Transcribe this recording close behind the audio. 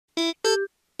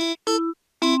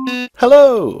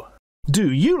Hello!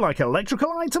 Do you like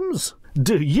electrical items?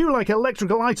 Do you like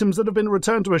electrical items that have been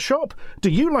returned to a shop?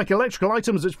 Do you like electrical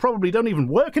items which probably don't even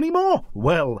work anymore?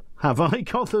 Well, have I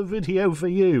got the video for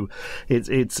you?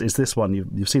 It's this one.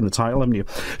 You've seen the title, haven't you?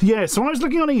 Yeah, so I was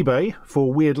looking on eBay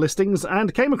for weird listings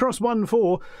and came across one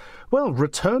for, well,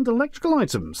 returned electrical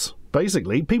items.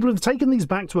 Basically, people have taken these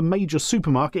back to a major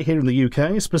supermarket here in the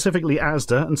UK, specifically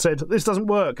Asda, and said, "This doesn't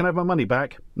work, can I have my money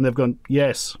back?" And they've gone,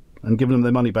 "Yes," and given them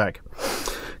their money back.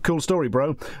 Cool story,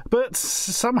 bro. But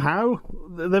somehow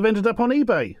they've ended up on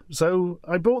eBay. So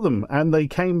I bought them and they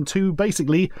came to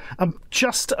basically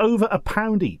just over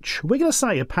 £1 each. We're going to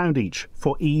say £1 each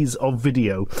for ease of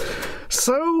video.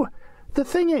 So the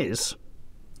thing is,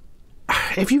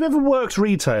 if you've ever worked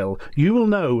retail, you will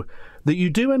know that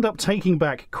you do end up taking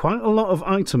back quite a lot of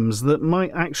items that might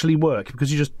actually work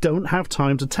because you just don't have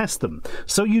time to test them.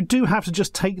 So you do have to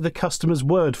just take the customer's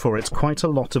word for it quite a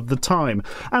lot of the time.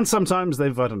 And sometimes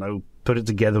they've, I don't know, put it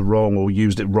together wrong or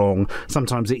used it wrong.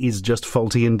 Sometimes it is just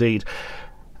faulty indeed.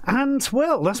 And,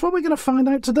 well, that's what we're going to find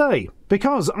out today.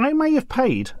 Because I may have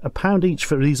paid £1 each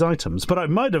for these items, but I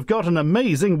might have got an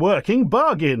amazing working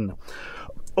bargain.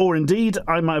 Or indeed,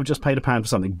 I might have just paid £1 for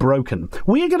something broken.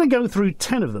 We are going to go through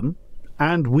 10 of them,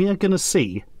 and we are going to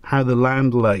see how the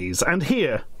land lays. And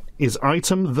here is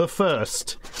item the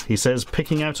first. He says,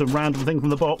 picking out a random thing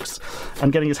from the box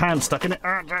and getting his hand stuck in it.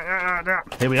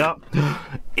 Here we are.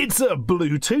 It's a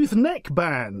Bluetooth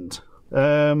neckband.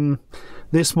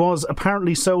 This was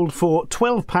apparently sold for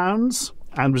 £12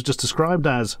 and was just described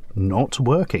as not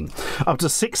working. Up to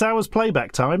 6 hours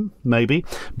playback time, maybe.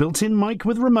 Built-in mic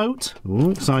with remote.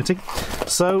 Ooh, exciting.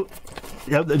 So,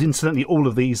 yeah, incidentally, all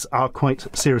of these are quite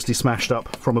seriously smashed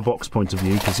up from a box point of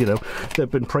view, because, you know,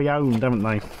 they've been pre-owned, haven't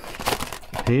they?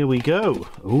 Here we go.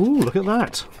 Ooh, look at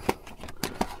that.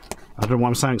 I don't know why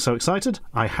I'm sounding so excited.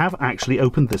 I have actually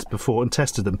opened this before and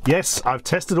tested them. Yes, I've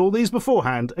tested all these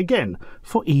beforehand, again,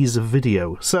 for ease of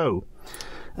video. So,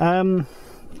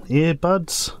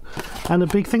 earbuds and a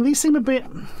big thing. These seem a bit,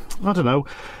 I don't know,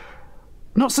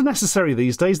 not so necessary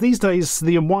these days. These days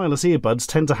the wireless earbuds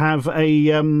tend to have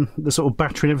a the sort of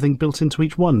battery and everything built into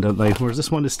each one, don't they? Whereas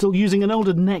this one is still using an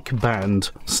older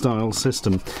neckband style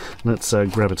system. Let's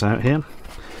grab it out here.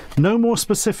 No more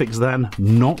specifics than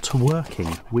not working,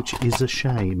 which is a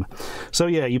shame. So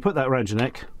yeah, you put that around your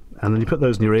neck and then you put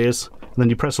those in your ears and then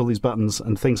you press all these buttons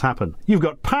and things happen. You've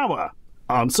got power,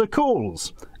 answer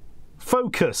calls,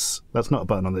 focus. That's not a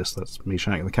button on this, that's me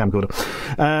shouting at the camcorder.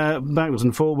 Backwards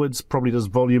and forwards, probably does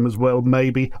volume as well,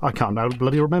 maybe. I can't now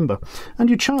bloody remember. And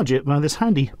you charge it by this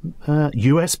handy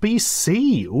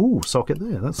USB-C. Ooh, socket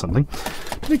there, that's something.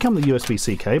 Did it come with a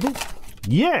USB-C cable?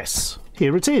 Yes!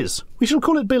 Here it is. We shall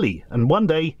call it Billy, and one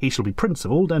day he shall be Prince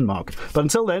of all Denmark. But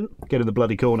until then, get in the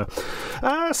bloody corner.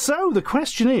 So the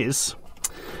question is,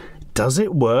 does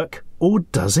it work or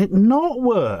does it not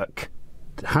work?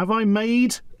 Have I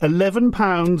made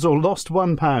 £11 or lost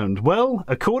 £1? Well,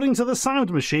 according to the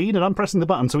sound machine, and I'm pressing the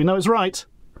button so we know it's right.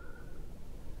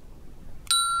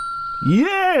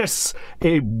 Yes!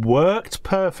 It worked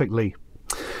perfectly.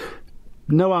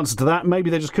 No answer to that. Maybe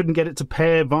they just couldn't get it to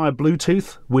pair via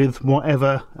Bluetooth with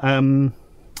whatever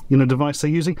you know, device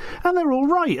they're using. And they're all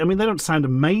right. I mean, they don't sound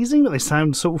amazing, but they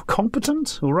sound sort of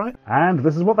competent, all right? And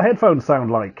this is what the headphones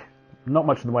sound like. Not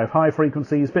much in the way of high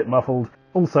frequencies, bit muffled.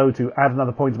 Also, to add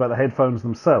another point about the headphones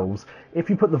themselves, if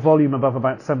you put the volume above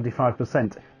about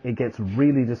 75%, it gets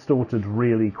really distorted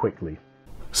really quickly.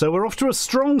 So we're off to a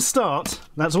strong start.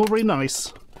 That's all very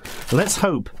nice. Let's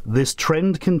hope this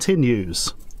trend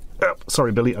continues. Oh,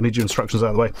 sorry, Billy, I need your instructions out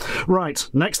of the way. Right,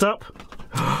 next up,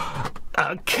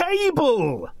 a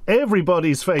cable!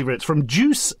 Everybody's favourite from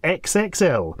Juice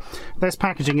XXL. This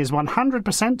packaging is 100%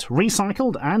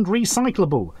 recycled and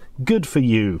recyclable. Good for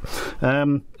you.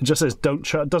 It just says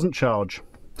doesn't charge.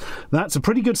 That's a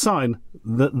pretty good sign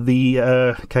that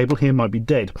the cable here might be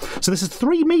dead. So this is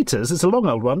 3 meters. It's a long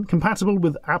old one, compatible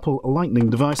with Apple Lightning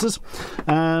devices.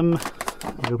 Open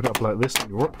it up like this.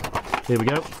 Here we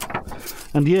go.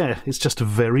 And yeah, it's just a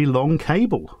very long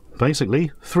cable.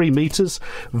 Basically, 3 meters,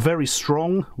 very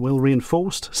strong, well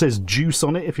reinforced. Says Juice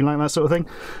on it, if you like that sort of thing.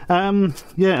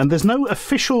 Yeah, and there's no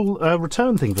official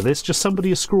return thing for this, just somebody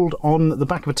has scrawled on the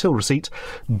back of a till receipt,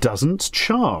 doesn't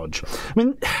charge. I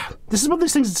mean, this is one of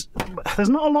those things, there's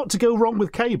not a lot to go wrong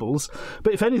with cables,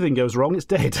 but if anything goes wrong, it's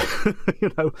dead.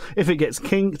 You know, if it gets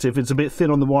kinked, if it's a bit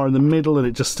thin on the wire in the middle and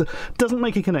it just doesn't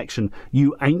make a connection,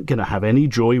 you ain't gonna have any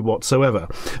joy whatsoever.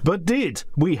 But did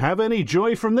we have any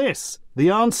joy from this? The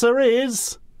answer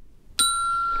is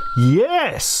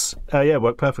yes! Yeah, it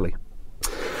worked perfectly.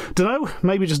 Dunno,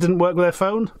 maybe it just didn't work with their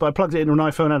phone, but I plugged it into an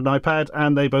iPhone and an iPad,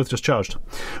 and they both just charged.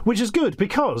 Which is good,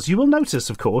 because you will notice,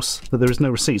 of course, that there is no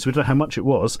receipt, so we don't know how much it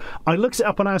was. I looked it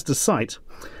up on Asda's site.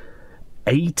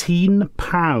 £18.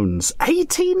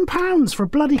 £18 for a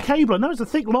bloody cable. I know it's a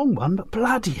thick, long one, but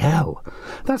bloody hell.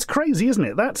 That's crazy, isn't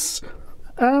it? That's,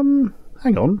 hang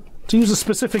on, to use a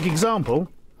specific example,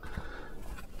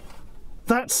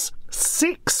 that's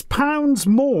 £6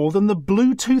 more than the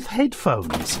Bluetooth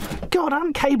headphones. God,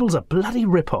 and cables are bloody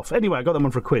rip-off. Anyway, I got them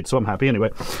on for a quid, so I'm happy. Anyway,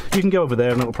 you can go over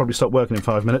there and it'll probably stop working in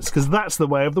 5 minutes, because that's the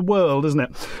way of the world, isn't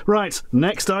it? Right,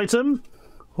 next item.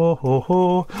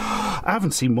 I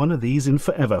haven't seen one of these in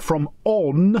forever. From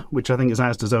On, which I think is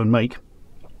Asda's own make.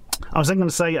 I was then going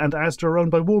to say, and Asda are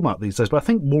owned by Walmart these days, but I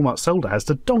think Walmart sold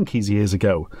Asda donkeys years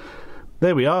ago.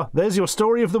 There we are. There's your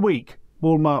story of the week.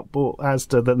 Walmart bought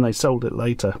Asda, then they sold it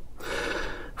later.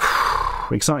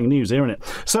 Exciting news here, isn't it?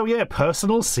 So yeah,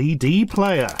 personal CD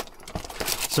player.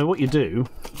 So what you do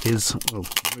is, oh,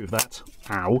 move that,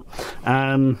 ow,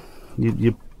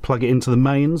 you plug it into the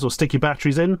mains or stick your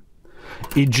batteries in,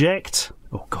 eject,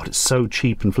 oh god, it's so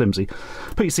cheap and flimsy,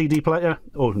 put your CD player,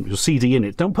 or your CD in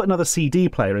it, don't put another CD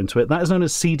player into it, that is known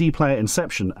as CD player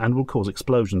inception and will cause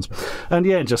explosions, and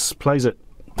yeah, it just plays it.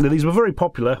 These were very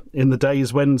popular in the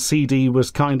days when CD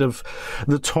was kind of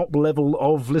the top level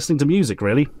of listening to music,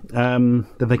 really. Then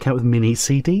they came out with mini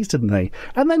CDs, didn't they?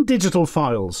 And then digital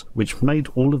files, which made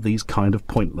all of these kind of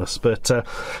pointless. But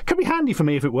could be handy for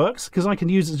me if it works, because I can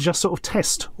use it to just sort of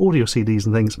test audio CDs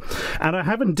and things. And I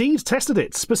have indeed tested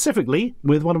it, specifically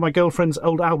with one of my girlfriend's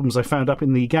old albums I found up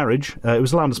in the garage. It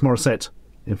was Alanis Morissette.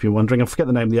 If you're wondering, I forget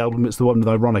the name of the album, it's the one with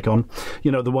Ironic on.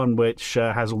 You know, the one which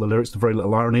has all the lyrics with very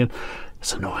little irony in.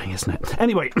 It's annoying, isn't it?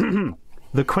 Anyway,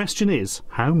 the question is,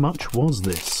 how much was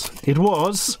this? It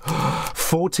was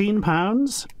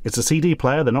 £14. It's a CD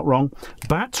player, they're not wrong.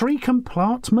 Battery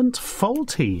compartment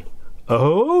faulty.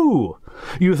 Oh,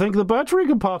 you think the battery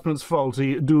compartment's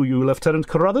faulty, do you, Lieutenant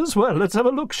Carruthers? Well, let's have a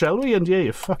look, shall we? And yeah,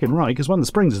 you're fucking right, because one of the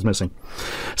springs is missing.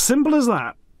 Simple as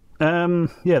that.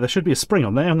 Yeah, there should be a spring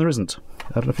on there, and there isn't.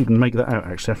 I don't know if you can make that out,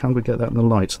 actually. I can't quite get that in the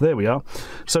light. There we are.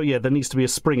 So, yeah, there needs to be a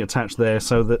spring attached there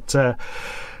so that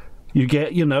you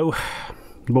get, you know,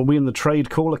 what we in the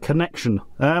trade call a connection.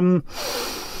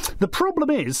 The problem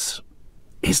is,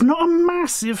 it's not a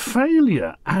massive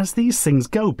failure as these things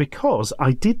go, because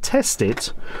I did test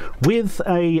it with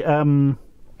a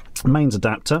mains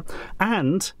adapter,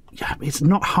 and yeah, it's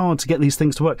not hard to get these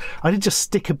things to work. I did just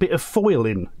stick a bit of foil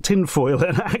in, tin foil,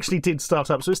 and it actually did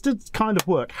start up, so it did kind of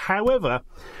work. However,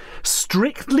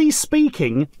 strictly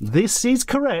speaking, this is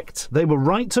correct. They were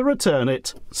right to return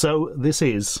it, so this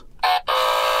is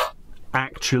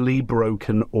actually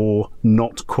broken or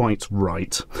not quite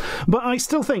right. But I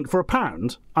still think for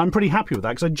 £1, I'm pretty happy with that,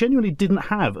 because I genuinely didn't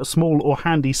have a small or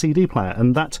handy CD player,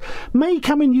 and that may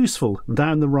come in useful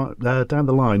down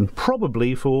the line,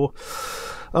 probably for,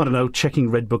 I don't know, checking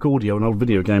Red Book Audio and old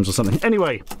video games or something.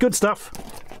 Anyway, good stuff.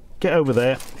 Get over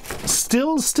there.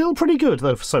 Still pretty good,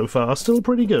 though, so far. Still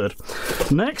pretty good.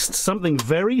 Next, something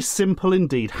very simple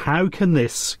indeed. How can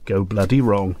this go bloody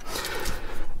wrong?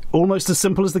 Almost as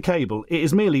simple as the cable. It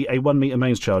is merely a 1 metre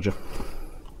mains charger.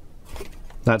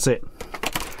 That's it.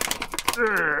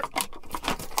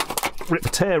 Rip,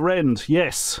 tear, rend,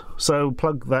 yes. So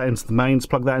plug that into the mains,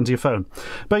 plug that into your phone.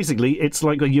 Basically, it's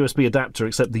like a USB adapter,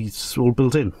 except these all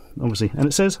built in, obviously. And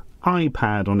it says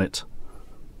iPad on it.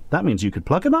 That means you could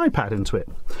plug an iPad into it.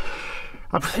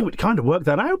 I think we'd kind of work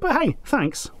that out, but hey,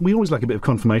 thanks. We always like a bit of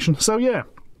confirmation. So yeah.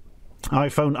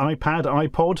 iPhone, iPad,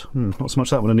 iPod, not so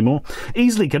much that one anymore,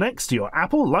 easily connects to your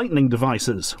Apple Lightning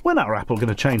devices. When are Apple going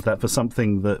to change that for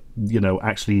something that, you know,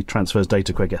 actually transfers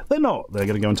data quicker? They're not. They're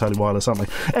going to go entirely wireless, aren't they?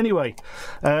 Anyway,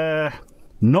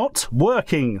 not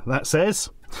working, that says.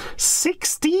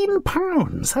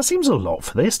 £16? That seems a lot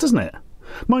for this, doesn't it?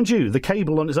 Mind you, the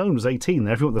cable on its own was 18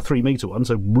 there, if you want the 3 metre one,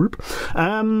 so whoop.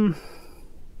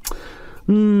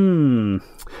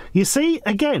 You see,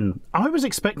 again, I was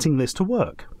expecting this to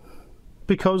work,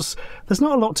 because there's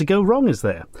not a lot to go wrong, is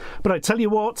there? But I tell you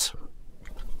what,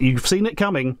 you've seen it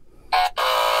coming.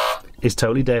 It's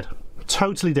totally dead.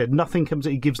 Totally dead. Nothing comes,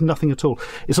 it gives nothing at all.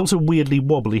 It's also weirdly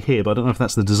wobbly here, but I don't know if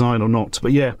that's the design or not.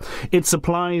 But yeah, it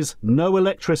supplies no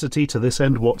electricity to this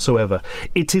end whatsoever.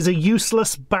 It is a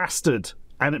useless bastard,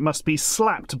 and it must be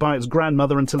slapped by its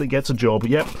grandmother until it gets a job.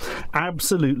 Yep,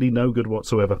 absolutely no good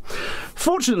whatsoever.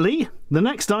 Fortunately, the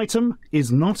next item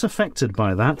is not affected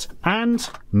by that, and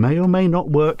may or may not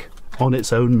work on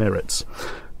its own merits.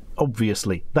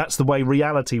 Obviously, that's the way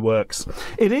reality works.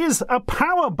 It is a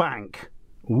power bank.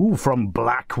 Ooh, from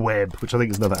Black Web, which I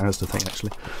think is another Asda thing,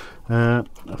 actually. I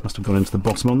must have gone into the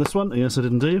bottom on this one. Yes, I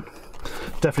didn't do.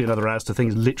 Definitely another Asda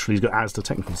thing. Literally, he's got Asda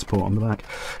technical support on the back.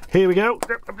 Here we go.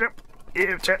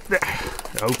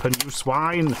 Open, you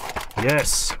swine.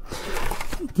 Yes.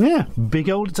 Yeah, big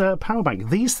old power bank.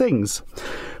 These things,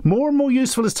 more and more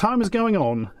useful as time is going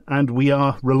on, and we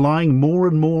are relying more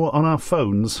and more on our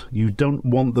phones. You don't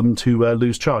want them to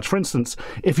lose charge. For instance,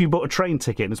 if you bought a train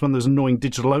ticket, and it's one of those annoying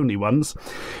digital-only ones,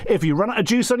 if you run out of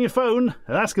juice on your phone,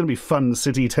 that's going to be Fun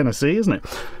City, Tennessee, isn't it?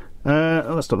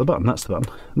 Oh, that's not the button, that's the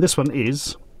button. This one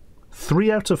is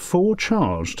 3 out of 4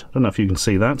 charged. I don't know if you can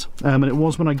see that. And it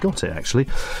was when I got it, actually.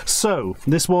 So,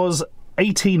 this was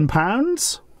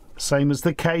 £18. Same as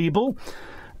the cable,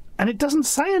 and it doesn't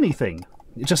say anything.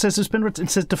 It just says it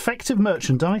says defective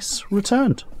merchandise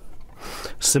returned.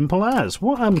 Simple as.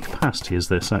 What capacity is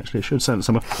this? Actually, it should say it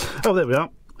somewhere. Oh, there we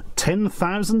are.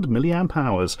 10,000 milliamp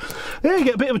hours. There you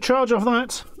get a bit of a charge off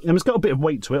that. It's got a bit of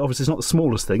weight to it. Obviously, it's not the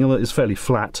smallest thing, although it's fairly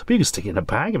flat. But you can stick it in a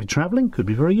bag if you're travelling. Could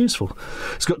be very useful.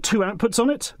 It's got 2 outputs on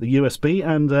it, the USB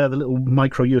and the little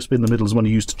micro USB in the middle is one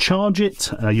you use to charge it.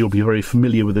 You'll be very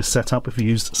familiar with this setup if you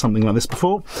used something like this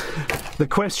before. The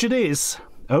question is,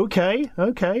 okay,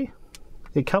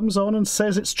 it comes on and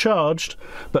says it's charged,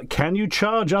 but can you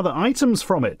charge other items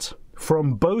from it?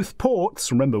 From both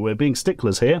ports? Remember, we're being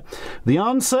sticklers here. The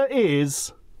answer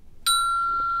is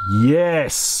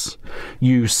yes.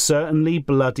 You certainly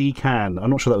bloody can. I'm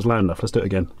not sure that was loud enough. Let's do it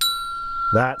again.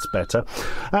 That's better.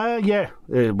 Yeah,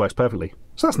 it works perfectly.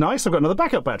 So that's nice. I've got another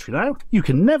backup battery now. You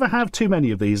can never have too many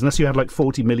of these unless you had like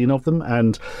 40 million of them,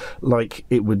 and like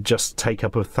it would just take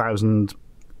up 1,000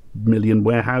 million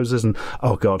warehouses, and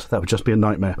oh god, that would just be a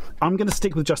nightmare. I'm going to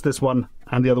stick with just this one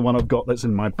and the other one I've got that's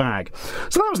in my bag.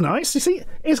 So that was nice. You see,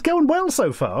 it's going well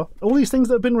so far. All these things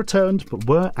that have been returned but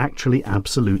were actually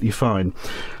absolutely fine.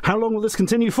 How long will this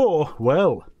continue for?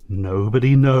 Well,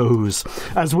 nobody knows.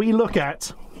 As we look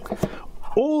at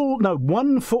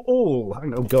one for all.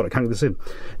 Oh god, I can't get this in.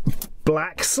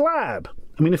 Black slab.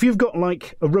 I mean, if you've got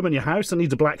like a room in your house that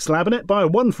needs a black slab in it, buy a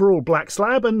one for all black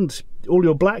slab and all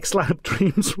your black slab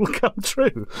dreams will come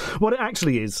true. What it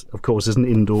actually is, of course, is an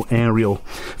indoor aerial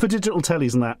for digital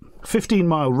tellies and that.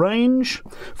 15-mile range,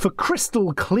 for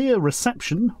crystal clear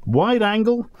reception, wide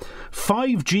angle,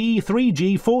 5G,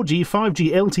 3G, 4G,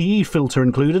 5G LTE filter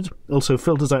included, also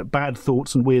filters out bad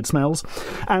thoughts and weird smells,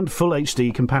 and full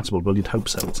HD compatible. Well, you'd hope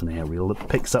so. It's an aerial that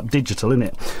picks up digital,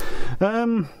 innit?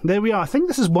 There we are. I think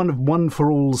this is one of One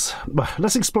for All's. Well,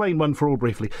 let's explain One for All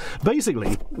briefly.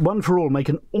 Basically, One for All make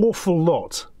an awful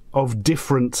lot of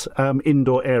different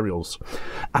indoor aerials,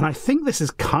 and I think this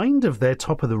is kind of their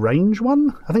top of the range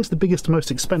one. I think it's the biggest and most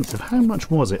expensive. How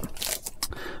much was it?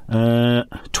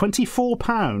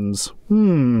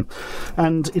 £24.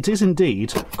 And it is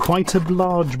indeed quite a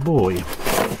large boy.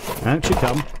 Out you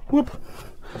come. Whoop.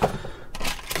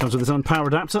 Comes with its own power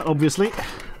adapter, obviously,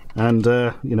 and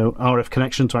you know, RF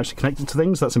connection to actually connect it to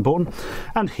things. That's important.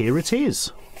 And here it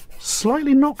is.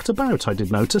 Slightly knocked about, I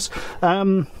did notice,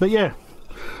 but yeah,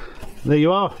 there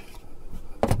you are.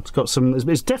 It's got some.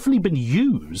 It's definitely been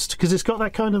used because it's got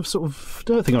that kind of sort of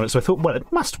dirt thing on it. So I thought, well, it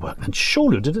must work. And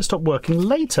surely, did it stop working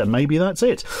later? Maybe that's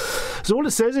it. So all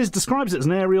it says is describes it as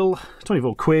an aerial.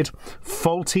 24 quid.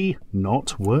 Faulty,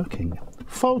 not working.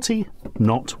 Faulty,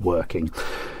 not working.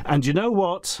 And you know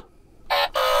what?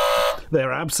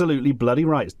 They're absolutely bloody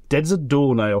right. It's dead as a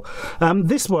doornail.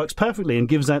 This works perfectly and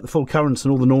gives out the full currents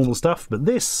and all the normal stuff, but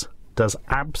this does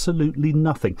absolutely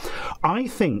nothing. I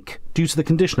think, due to the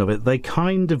condition of it, they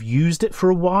kind of used it for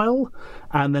a while,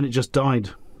 and then it just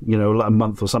died, you know, like a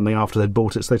month or something after they'd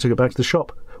bought it, so they took it back to the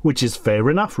shop, which is fair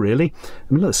enough, really.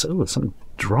 I mean, look, there's something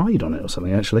dried on it or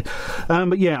something, actually.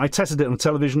 But yeah, I tested it on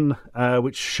television,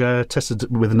 which tested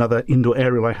with another indoor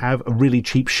aerial I have, a really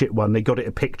cheap shit one. They got it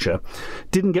a picture.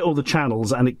 Didn't get all the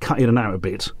channels, and it cut in and out a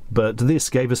bit. But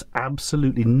this gave us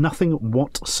absolutely nothing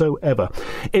whatsoever.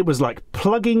 It was like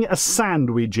plugging a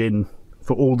sandwich in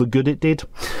for all the good it did.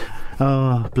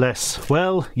 Ah, bless.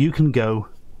 Well, you can go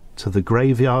to the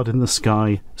graveyard in the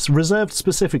sky. It's reserved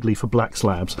specifically for black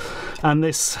slabs. And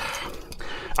this,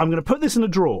 I'm going to put this in a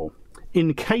drawer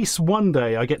in case one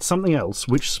day I get something else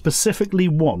which specifically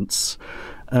wants,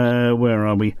 where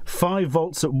are we, 5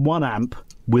 volts at 1 amp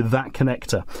with that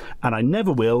connector. And I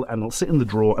never will, and it'll sit in the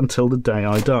drawer until the day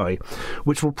I die,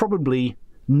 which will probably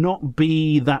not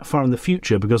be that far in the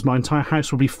future because my entire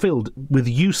house will be filled with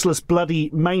useless bloody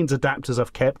mains adapters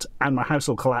I've kept, and my house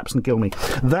will collapse and kill me.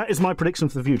 That is my prediction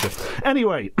for the future.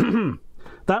 Anyway,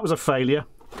 that was a failure.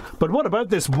 But what about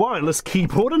this wireless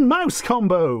keyboard and mouse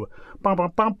combo?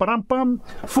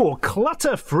 For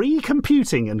clutter-free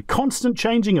computing and constant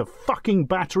changing of fucking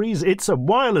batteries, it's a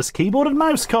wireless keyboard and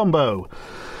mouse combo.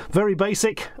 Very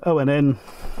basic, ONN,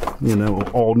 you know,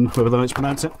 or on, whoever the hell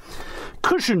pronounce it.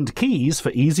 Cushioned keys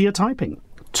for easier typing.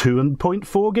 2.4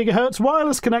 GHz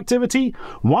wireless connectivity.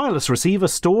 Wireless receiver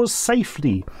stores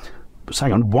safely.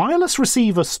 Hang on, wireless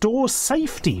receiver stores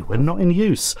safety when not in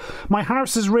use. My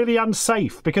house is really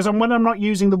unsafe because when I'm not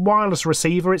using the wireless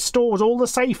receiver, it stores all the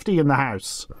safety in the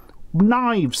house.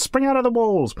 Knives spring out of the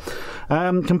walls.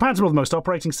 Compatible with most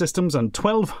operating systems and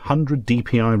 1200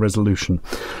 DPI resolution,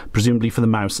 presumably for the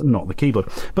mouse and not the keyboard.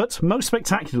 But most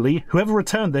spectacularly, whoever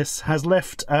returned this has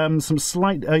left some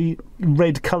slight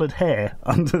red coloured hair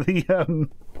under the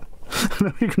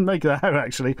you can make that out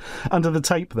actually under the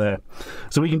tape there,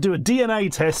 so we can do a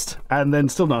DNA test and then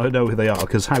still not know who they are,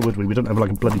 because how would we don't have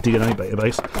like a bloody DNA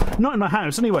database, not in my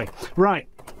house anyway. Right.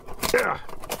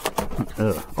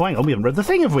 Oh, hang on, we haven't read the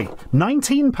thing, have we?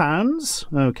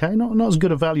 £19. Okay, not as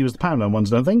good a value as the Poundland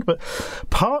ones, I don't think, but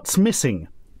parts missing.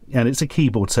 And it's a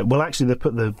keyboard set. Well, actually, they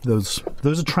put those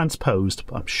are transposed,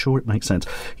 but I'm sure it makes sense.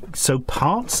 So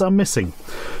parts are missing.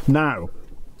 Now,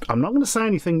 I'm not going to say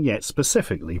anything yet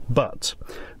specifically, but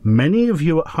many of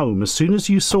you at home, as soon as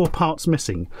you saw parts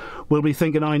missing, will be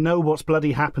thinking, I know what's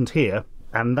bloody happened here.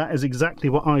 And that is exactly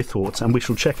what I thought, and we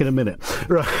shall check in a minute.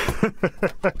 Right.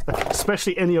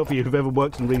 Especially any of you who've ever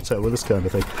worked in retail with this kind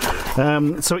of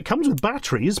thing. So it comes with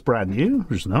batteries, brand new,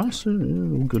 which is nice.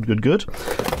 Good.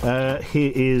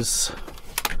 Here is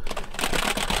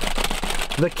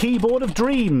the keyboard of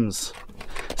dreams.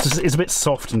 It's a bit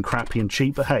soft and crappy and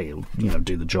cheap, but hey, it'll, you know,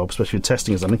 do the job, especially for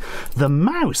testing or something. The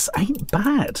mouse ain't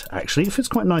bad, actually. It fits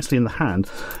quite nicely in the hand,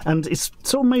 and it's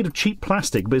sort of made of cheap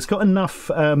plastic, but it's got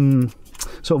enough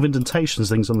sort of indentations,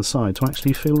 things on the side to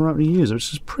actually feel right to use,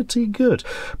 which is pretty good.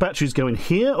 Batteries go in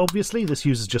here, obviously. This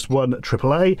uses just one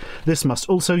AAA. This must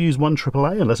also use one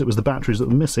AAA, unless it was the batteries that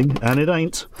were missing, and it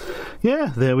ain't.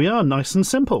 Yeah, there we are, nice and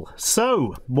simple.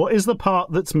 So, what is the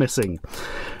part that's missing?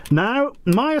 Now,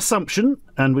 my assumption,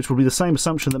 and which will be the same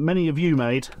assumption that many of you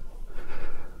made,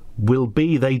 will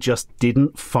be they just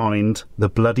didn't find the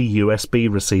bloody USB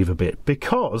receiver bit,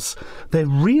 because they're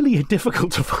really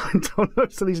difficult to find on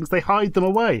most of these things. They hide them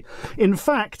away. In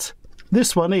fact,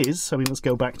 this one is, I mean, let's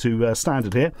go back to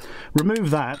standard here. Remove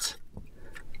that.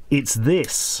 It's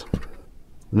this.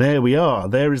 There we are.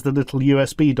 There is the little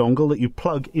USB dongle that you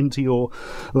plug into your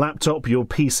laptop, your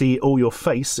PC, or your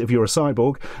face if you're a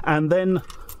cyborg, and then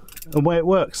away it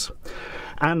works.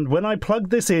 And when I plugged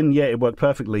this in, yeah, it worked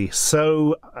perfectly.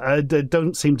 So there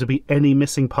don't seem to be any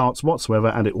missing parts whatsoever,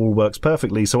 and it all works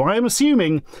perfectly. So I am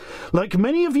assuming, like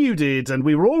many of you did, and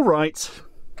we were all right,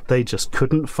 they just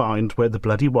couldn't find where the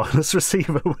bloody wireless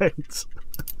receiver went.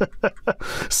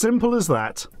 Simple as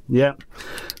that. Yeah.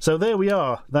 So there we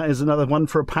are. That is another one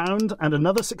for £1 and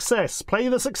another success. Play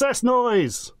the success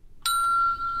noise.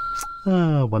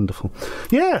 Ah, wonderful.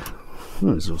 Yeah.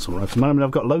 Well, it's also right for the moment.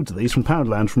 I've got loads of these from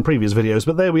Poundland from previous videos,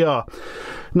 but there we are.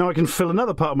 Now I can fill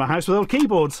another part of my house with old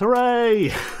keyboards.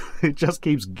 Hooray! It just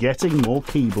keeps getting more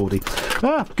keyboardy.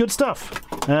 Ah, good stuff.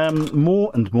 More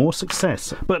and more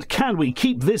success. But can we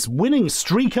keep this winning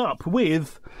streak up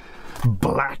with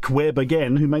Black Web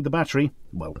again, who made the battery?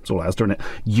 Well, it's all Asda, isn't it?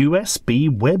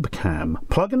 USB webcam.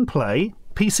 Plug and play.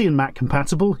 PC and Mac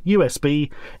compatible,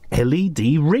 USB,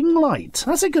 LED ring light.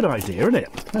 That's a good idea, isn't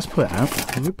it? Let's put it out.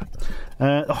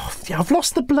 Oh, yeah, I've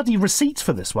lost the bloody receipt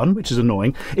for this one, which is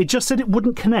annoying. It just said it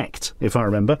wouldn't connect, if I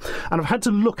remember. And I've had to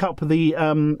look up the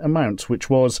amount, which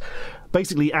was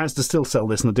basically Asda still sell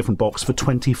this in a different box for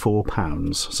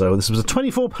 £24. So this was a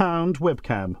 £24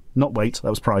 webcam. Not weight, that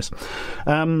was price.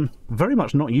 Very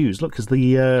much not used, look, because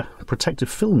the protective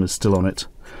film is still on it.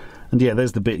 And yeah,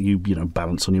 there's the bit you know,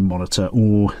 balance on your monitor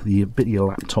or the bit of your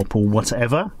laptop or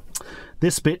whatever.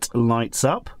 This bit lights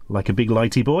up like a big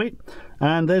lighty boy.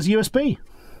 And there's USB.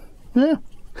 Yeah,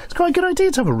 it's quite a good idea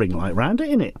to have a ring light around it,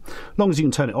 isn't it? As long as you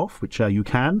can turn it off, which you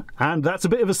can. And that's a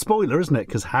bit of a spoiler, isn't it?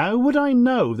 Because how would I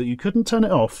know that you couldn't turn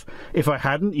it off if I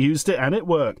hadn't used it and it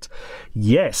worked?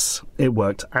 Yes, it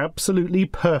worked absolutely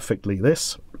perfectly,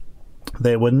 this.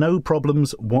 There were no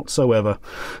problems whatsoever.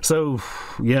 So,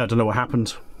 yeah, I don't know what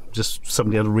happened. Just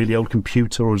somebody had a really old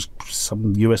computer or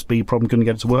some USB problem, couldn't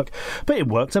get it to work. But it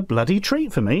worked a bloody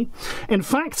treat for me. In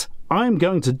fact, I'm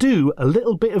going to do a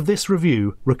little bit of this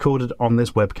review recorded on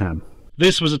this webcam.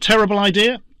 This was a terrible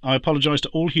idea. I apologise to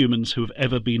all humans who have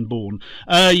ever been born.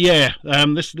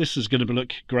 This is going to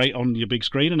look great on your big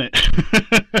screen, isn't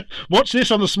it? Watch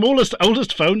this on the smallest,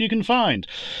 oldest phone you can find.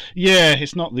 Yeah,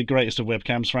 it's not the greatest of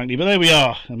webcams, frankly, but there we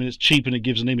are. I mean, it's cheap and it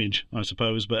gives an image, I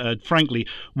suppose, but frankly,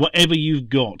 whatever you've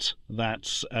got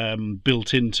that's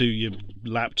built into your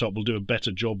laptop will do a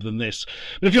better job than this.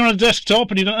 But if you're on a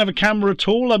desktop and you don't have a camera at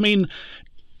all, I mean,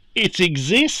 it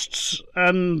exists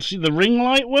and the ring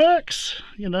light works.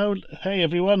 You know, hey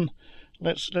everyone,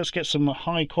 let's get some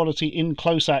high quality in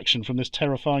close action from this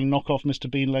terrifying knockoff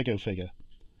Mr. Bean Lego figure.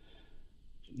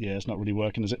 Yeah, it's not really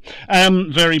working, is it?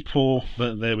 Very poor,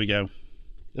 but there we go.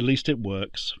 At least it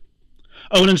works.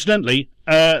 Oh, and incidentally,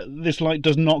 this light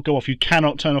does not go off. You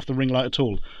cannot turn off the ring light at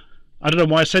all. I don't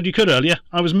know why I said you could earlier.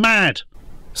 I was mad.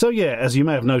 So yeah, as you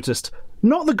may have noticed,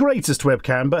 not the greatest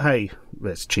webcam, but hey,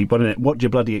 it's cheap, isn't it? What do you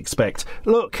bloody expect?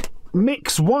 Look,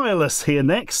 Mix Wireless here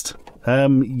next.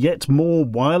 Yet more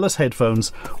wireless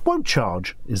headphones. Won't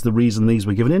charge is the reason these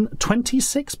were given in.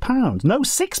 £26. No,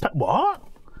 £6. What?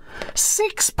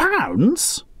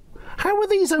 £6? How are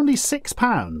these only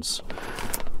 £6?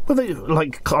 Were they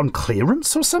like on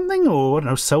clearance or something, or I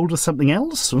don't know, sold as something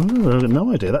else?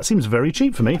 No idea. That seems very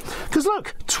cheap for me. Because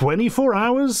look, 24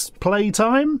 hours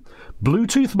playtime,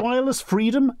 Bluetooth wireless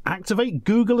freedom, activate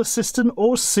Google Assistant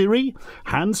or Siri,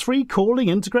 hands-free calling,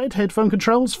 integrated headphone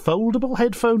controls, foldable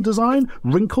headphone design,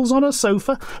 wrinkles on a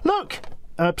sofa. Look!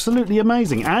 Absolutely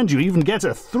amazing. And you even get a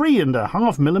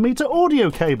 3.5mm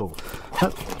audio cable.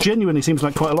 That genuinely seems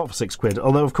like quite a lot for £6,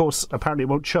 although of course apparently it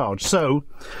won't charge, so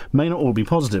may not all be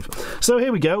positive. So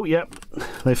here we go. Yep,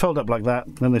 they fold up like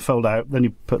that, then they fold out, then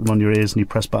you put them on your ears and you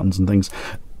press buttons and things.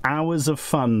 Hours of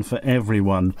fun for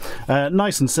everyone.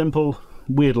 Nice and simple,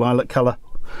 weird lilac colour,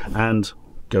 and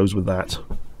goes with that.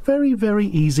 Very, very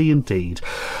easy indeed.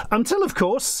 Until, of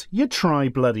course, you try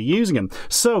bloody using them.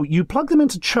 So you plug them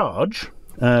into charge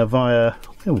via,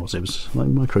 where was it? It was like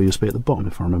micro USB at the bottom,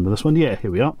 if I remember this one. Yeah,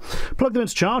 here we are. Plug them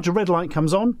into charge, a red light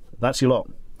comes on, that's your lot.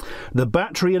 The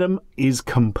battery in them is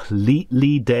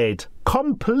completely dead.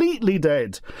 Completely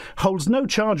dead. Holds no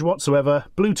charge whatsoever.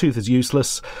 Bluetooth is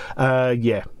useless.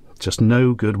 Yeah, just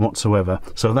no good whatsoever.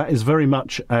 So that is very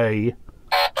much a...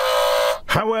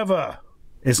 However,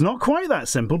 it's not quite that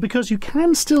simple, because you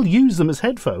can still use them as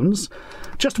headphones,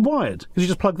 just wired, because you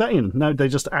just plug that in. Now they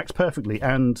just act perfectly,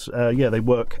 and yeah, they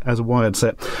work as a wired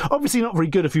set. Obviously not very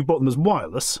good if you bought them as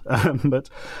wireless, but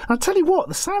I'll tell you what,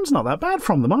 the sound's not that bad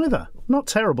from them either. Not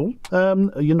terrible.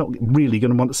 You're not really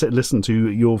going to want to sit and listen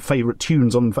to your favourite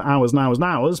tunes on them for hours and hours and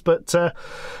hours, but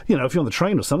you know, if you're on the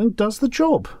train or something, does the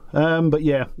job. But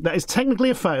yeah, that is technically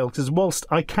a fail, because whilst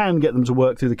I can get them to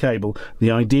work through the cable,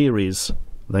 the idea is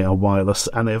they are wireless,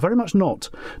 and they are very much not,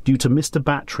 due to Mr.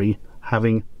 Battery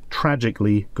having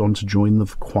tragically gone to join the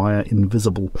choir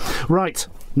invisible. Right,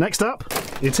 next up,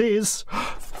 it is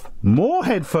more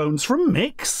headphones from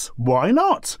Mix. Why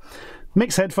not?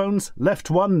 Mix headphones, left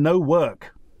one, no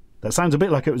work. That sounds a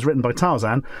bit like it was written by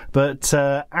Tarzan, but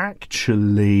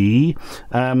actually,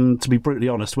 to be brutally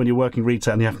honest, when you're working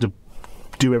retail and you have to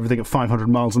do everything at 500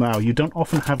 miles an hour, you don't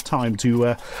often have time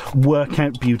to work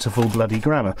out beautiful bloody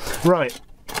grammar. Right.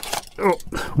 Oh,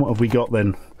 what have we got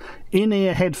then?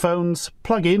 In-ear headphones,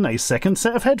 plug in a second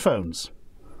set of headphones.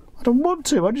 I don't want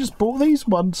to, I just bought these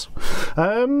ones.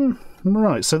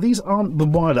 Right, so these aren't the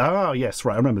wired... Ah, yes,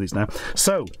 right, I remember these now.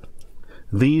 So,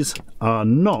 these are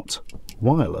not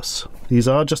wireless. These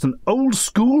are just an old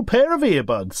school pair of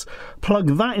earbuds.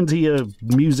 Plug that into your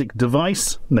music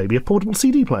device, maybe a portable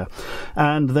CD player,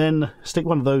 and then stick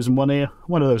one of those in one ear,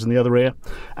 one of those in the other ear,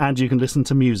 and you can listen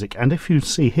to music. And if you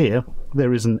see here,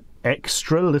 there is an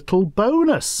extra little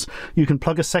bonus. You can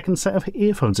plug a second set of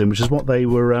earphones in, which is what they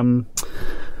were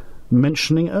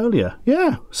mentioning earlier.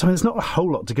 Yeah, so there's not a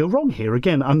whole lot to go wrong here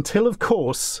again, until of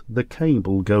course the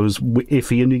cable goes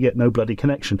iffy and you get no bloody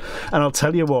connection. And I'll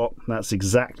tell you what, that's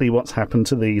exactly what's happened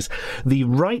to these. The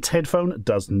right headphone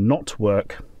does not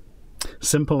work.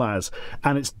 Simple as.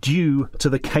 And it's due to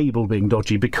the cable being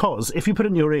dodgy, because if you put it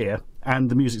in your ear and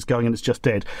the music's going and it's just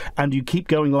dead, and you keep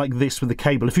going like this with the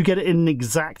cable, if you get it in an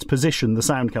exact position, the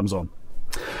sound comes on.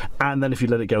 And then if you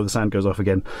let it go, the sound goes off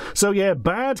again. So yeah,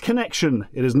 bad connection.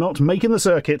 It is not making the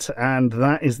circuit, and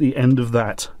that is the end of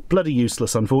that. Bloody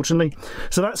useless, unfortunately.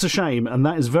 So that's a shame, and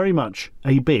that is very much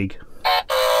a big...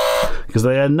 because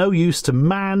they are no use to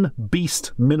man,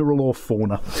 beast, mineral or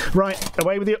fauna. Right,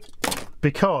 away with you.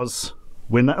 Because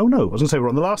we're now... Oh no, I was going to say we're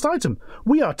on the last item.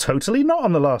 We are totally not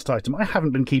on the last item. I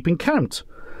haven't been keeping count.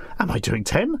 Am I doing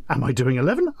 10? Am I doing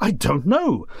 11? I don't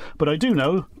know. But I do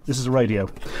know this is a radio.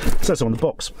 It says so on the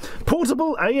box.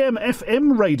 Portable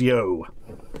AM/FM radio.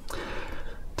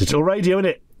 Digital radio in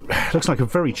it. Looks like a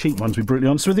very cheap one, to be brutally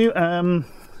honest with you.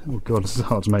 Oh god, this is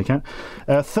hard to make out.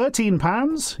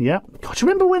 £13, yeah. God, do you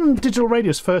remember when digital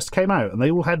radios first came out and they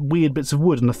all had weird bits of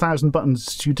wood and 1,000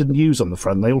 buttons you didn't use on the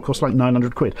front? They all cost like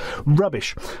 900 quid.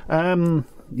 Rubbish.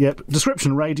 Yep.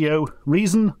 Description: radio.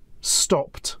 Reason: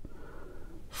 stopped.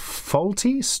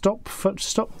 Faulty? That's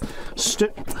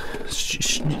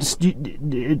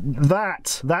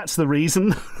the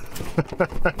reason.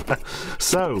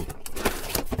 So,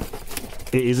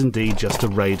 it is indeed just a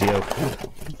radio.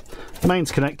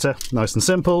 Mains connector, nice and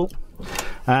simple.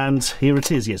 And here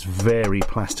it is. Yes, very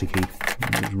plasticky.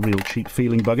 Real cheap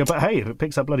feeling bugger. But hey, if it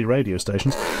picks up bloody radio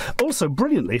stations. Also,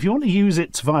 brilliantly, if you want to use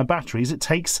it via batteries, it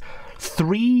takes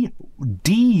 3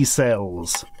 D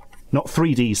cells. Not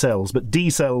 3D cells, but D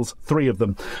cells, 3 of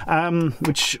them.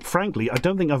 Which, frankly, I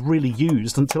don't think I've really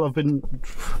used until I've been...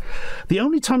 The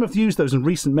only time I've used those in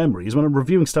recent memory is when I'm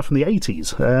reviewing stuff from the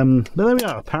 80s. But there we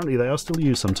are. Apparently they are still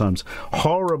used sometimes.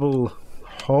 Horrible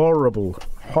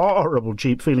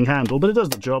cheap feeling handle, but it does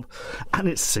the job, and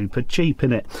it's super cheap,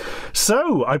 innit?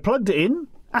 So I plugged it in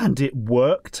and it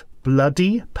worked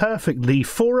bloody perfectly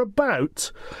for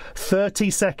about 30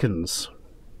 seconds.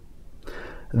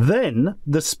 Then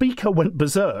the speaker went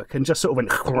berserk and just sort of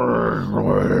went...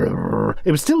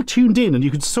 It was still tuned in, and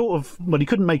you could sort of... Well, you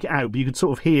couldn't make it out, but you could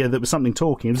sort of hear there was something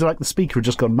talking. It was like the speaker had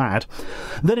just gone mad.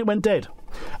 Then it went dead,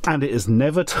 and it has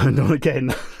never turned on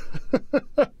again.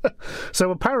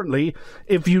 So apparently,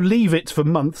 if you leave it for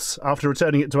months after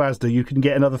returning it to Asda, you can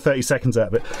get another 30 seconds out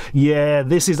of it. Yeah,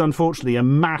 this is unfortunately a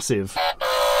massive...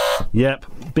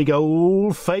 Yep, big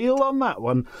old fail on that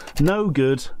one. No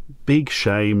good. Big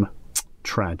shame.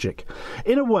 Tragic.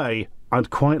 In a way, I'd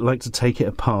quite like to take it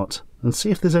apart and see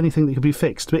if there's anything that could be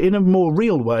fixed, but in a more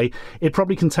real way, it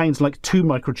probably contains like 2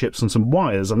 microchips and some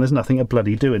wires, and there's nothing a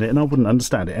bloody do in it, and I wouldn't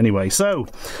understand it anyway. So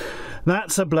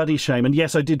that's a bloody shame. And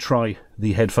yes, I did try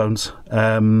the headphones,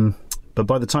 but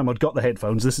by the time I'd got the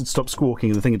headphones, this had stopped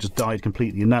squawking and the thing had just died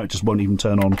completely, and now it just won't even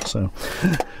turn on. So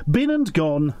bin and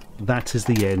gone. That is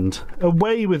the end.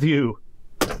 Away with you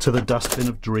to the dustbin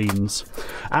of dreams.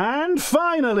 And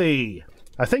finally,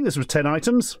 I think this was 10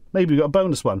 items. Maybe we got a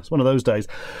bonus one. It's one of those days.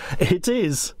 It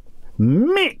is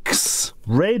Mix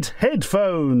Red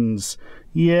Headphones.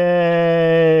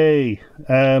 Yay!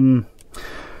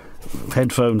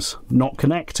 Headphones not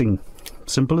connecting.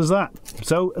 Simple as that.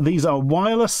 So these are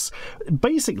wireless.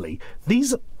 Basically,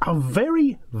 these are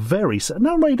very...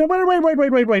 No, wait.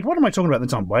 What am I talking about?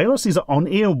 These aren't wireless. These are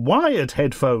on-ear wired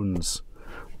headphones.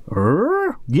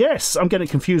 Yes, I'm getting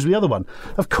confused with the other one.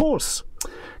 Of course,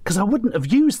 because I wouldn't have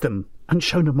used them and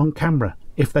shown them on camera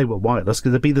if they were wireless,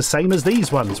 because they'd be the same as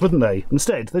these ones, wouldn't they?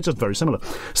 Instead, they're just very similar.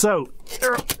 So,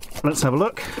 let's have a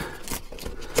look.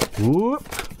 Whoop.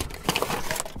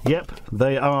 Yep,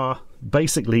 they are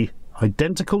basically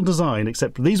identical design,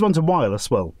 except these ones are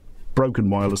wireless. Well, broken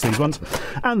wireless, these ones.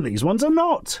 And these ones are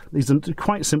not. These are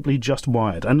quite simply just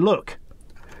wired. And look,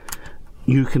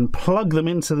 you can plug them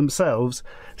into themselves,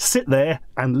 sit there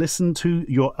and listen to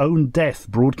your own death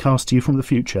broadcast to you from the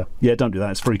future. Yeah, don't do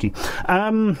that, it's freaky.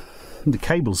 The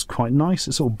cable's quite nice,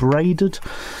 it's all braided.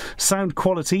 Sound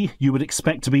quality you would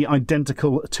expect to be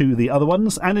identical to the other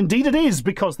ones, and indeed it is,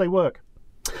 because they work.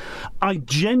 I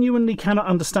genuinely cannot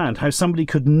understand how somebody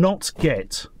could not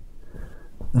get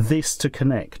this to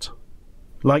connect.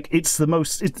 Like, it's the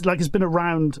most... It's like it's been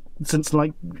around since,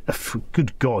 like,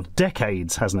 good God,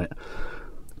 decades, hasn't it?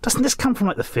 Doesn't this come from,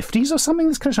 like, the 50s or something?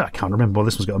 This kind of, I can't remember. Well,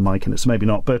 this one's got a mic in it, so maybe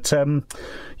not. But,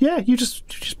 yeah, you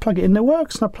just plug it in and it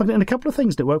works. And I plugged it in a couple of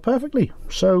things and it worked perfectly.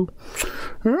 So,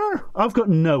 I've got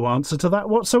no answer to that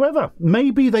whatsoever.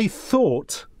 Maybe they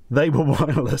thought they were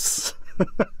wireless.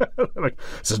 Like,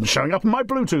 this isn't showing up on my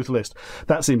Bluetooth list.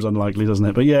 That seems unlikely, doesn't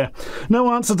it? But, yeah,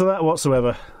 no answer to that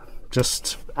whatsoever.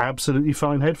 Just absolutely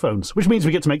fine headphones, which means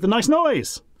we get to make the nice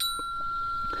noise.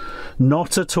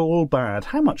 Not at all bad.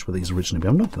 How much were these originally?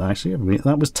 I'm not actually.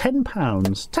 That was £10.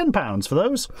 £10 for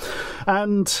those.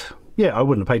 And yeah, I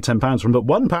wouldn't have paid £10 for them, but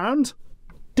 £1.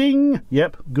 Ding!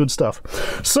 Yep, good stuff.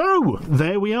 So,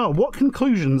 there we are. What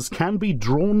conclusions can be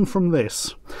drawn from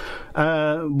this?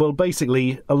 Well,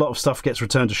 basically, a lot of stuff gets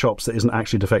returned to shops that isn't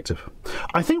actually defective.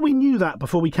 I think we knew that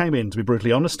before we came in, to be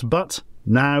brutally honest, but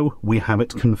now we have it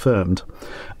confirmed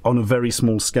on a very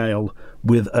small scale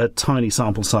with a tiny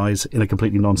sample size in a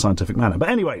completely non-scientific manner. But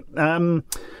anyway,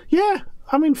 yeah,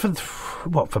 I mean, for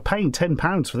paying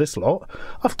 £10 for this lot,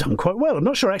 I've done quite well. I'm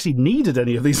not sure I actually needed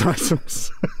any of these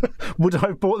items. Would I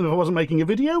have bought them if I wasn't making a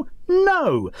video?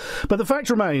 No. But the fact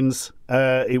remains,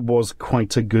 it was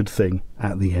quite a good thing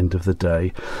at the end of the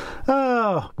day.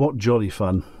 Ah, what jolly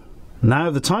fun.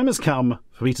 Now the time has come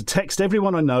for me to text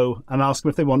everyone I know and ask them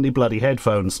if they want any bloody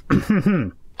headphones.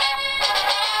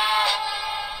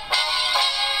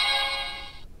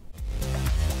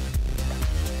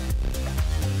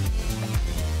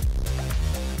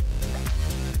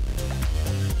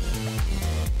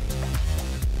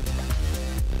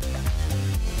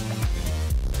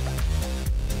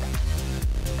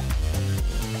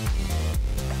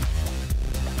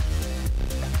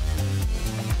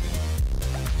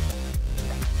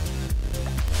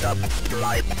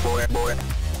 Subscribe for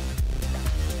more.